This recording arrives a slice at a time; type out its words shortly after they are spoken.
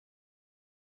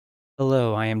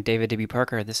Hello, I am David W.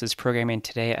 Parker. This is Programming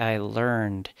Today I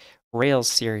Learned Rails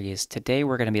series. Today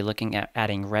we're going to be looking at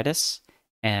adding Redis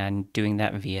and doing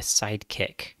that via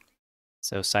Sidekiq.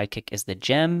 So Sidekiq is the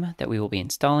gem that we will be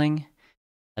installing.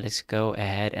 Let us go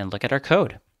ahead and look at our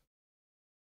code.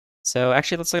 So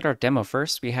actually, let's look at our demo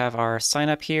first. We have our sign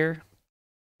up here.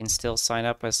 You can still sign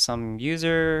up as some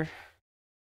user.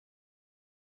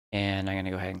 And I'm going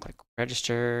to go ahead and click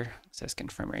register. It says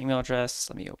confirm your email address.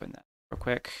 Let me open that real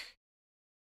quick.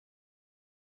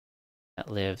 That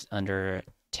lives under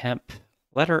temp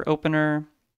letter opener.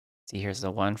 See, here's the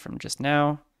one from just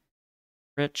now.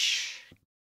 Rich,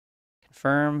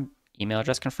 confirm, email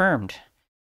address confirmed.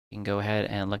 You can go ahead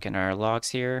and look in our logs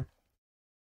here.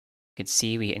 You can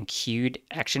see we enqueued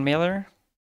action mailer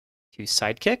to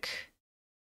Sidekiq.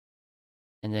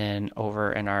 And then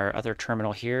over in our other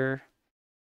terminal here,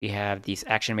 we have these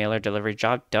action mailer delivery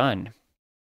job done.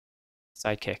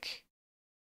 Sidekiq.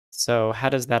 So how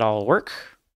does that all work?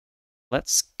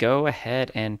 Let's go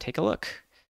ahead and take a look.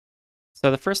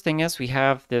 So the first thing is we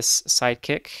have this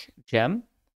Sidekiq gem,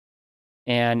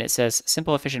 and it says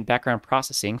simple efficient background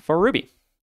processing for Ruby.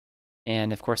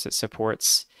 And of course it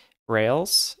supports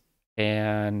Rails,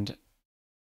 and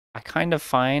I kind of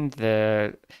find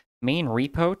the main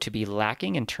repo to be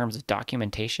lacking in terms of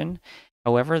documentation.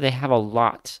 However, they have a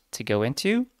lot to go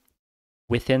into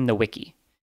within the wiki.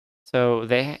 So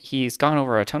he's gone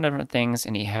over a ton of different things,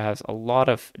 and he has a lot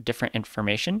of different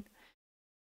information.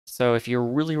 So if you're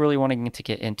really wanting to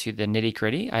get into the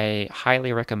nitty-gritty, I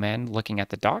highly recommend looking at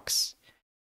the docs.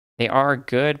 They are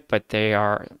good, but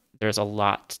there's a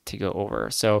lot to go over.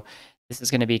 So this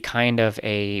is going to be kind of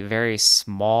a very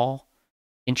small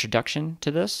introduction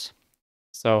to this.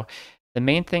 So the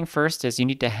main thing first is you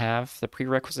need to have, the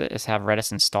prerequisite is have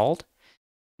Redis installed.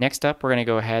 Next up, we're going to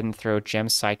go ahead and throw gem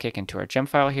Sidekiq into our gem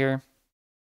file here,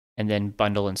 and then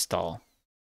bundle install.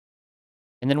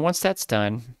 And then once that's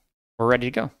done, we're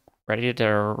ready to go, ready to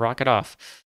rock it off.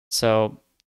 So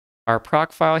our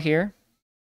proc file here,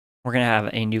 we're going to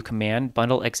have a new command,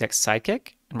 bundle exec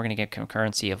Sidekiq, and we're going to get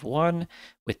concurrency of 1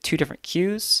 with 2 different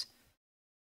queues.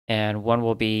 And one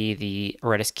will be the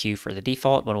Redis queue for the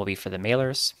default, one will be for the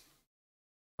mailers.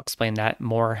 I'll explain that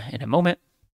more in a moment.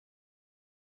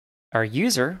 Our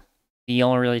user, the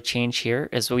only really change here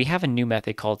is we have a new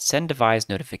method called send devise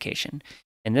notification.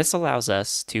 And this allows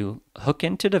us to hook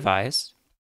into devise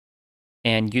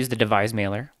and use the devise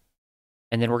mailer.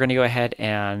 And then we're going to go ahead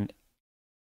and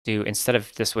do, instead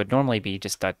of this would normally be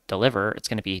just a deliver, it's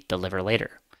going to be deliver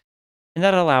later. And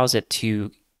that allows it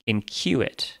to enqueue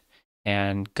it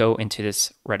and go into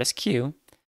this Redis queue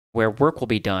where work will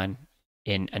be done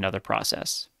in another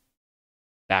process,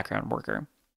 background worker.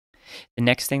 The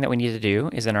next thing that we need to do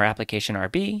is in our application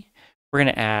RB, we're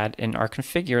going to add in our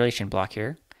configuration block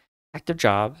here, active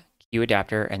job, queue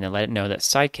adapter, and then let it know that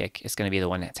Sidekiq is going to be the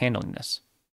one that's handling this.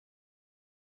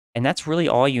 And that's really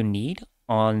all you need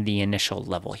on the initial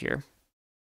level here.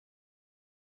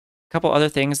 A couple other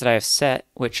things that I have set,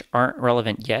 which aren't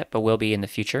relevant yet, but will be in the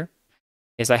future,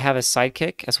 is I have a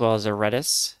Sidekiq as well as a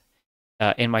Redis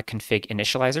in my config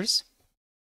initializers.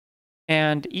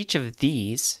 And each of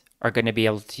these are going to be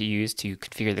able to use to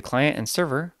configure the client and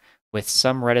server with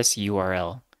some Redis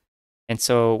URL. And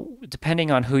so depending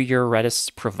on who your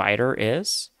Redis provider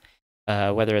is,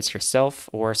 whether it's yourself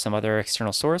or some other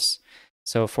external source.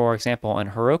 So for example,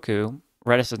 on Heroku,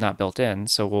 Redis is not built in,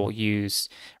 so we'll use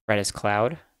Redis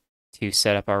Cloud to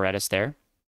set up our Redis there.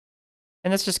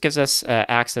 And this just gives us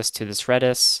access to this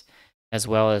Redis as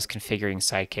well as configuring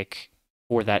Sidekiq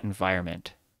for that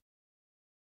environment.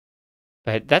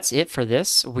 But that's it for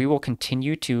this. We will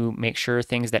continue to make sure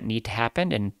things that need to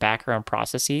happen in background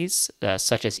processes,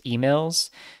 such as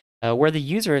emails, where the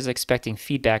user is expecting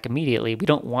feedback immediately. We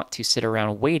don't want to sit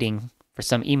around waiting for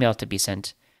some email to be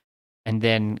sent. And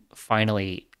then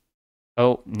finally,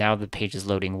 oh, now the page is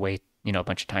loading a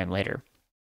bunch of time later.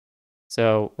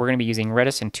 So we're going to be using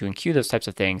Redis and to enqueue those types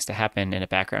of things to happen in a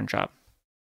background job.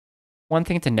 One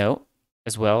thing to note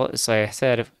as well is, like I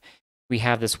said, we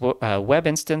have this web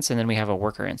instance and then we have a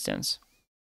worker instance.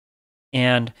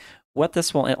 And what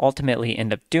this will ultimately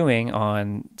end up doing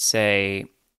on, say,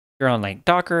 you're on like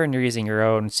Docker and you're using your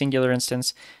own singular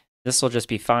instance, this will just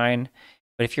be fine.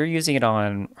 But if you're using it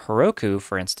on Heroku,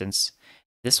 for instance,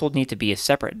 this will need to be a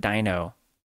separate dyno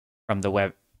from the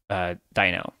web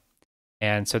dyno.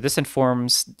 And so this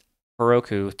informs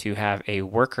Heroku to have a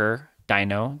worker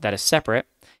dyno that is separate,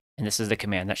 and this is the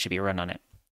command that should be run on it.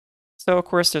 So of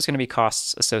course, there's going to be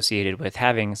costs associated with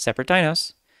having separate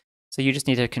dynos. So you just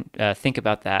need to think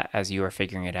about that as you are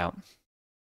figuring it out.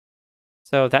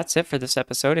 So that's it for this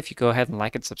episode. If you go ahead and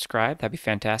like and subscribe, that'd be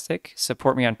fantastic.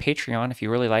 Support me on Patreon if you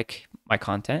really like my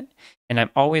content. And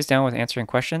I'm always down with answering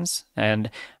questions. And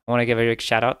I want to give a big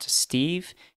shout out to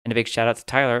Steve and a big shout out to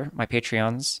Tyler, my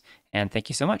Patreons. And thank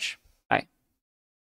you so much.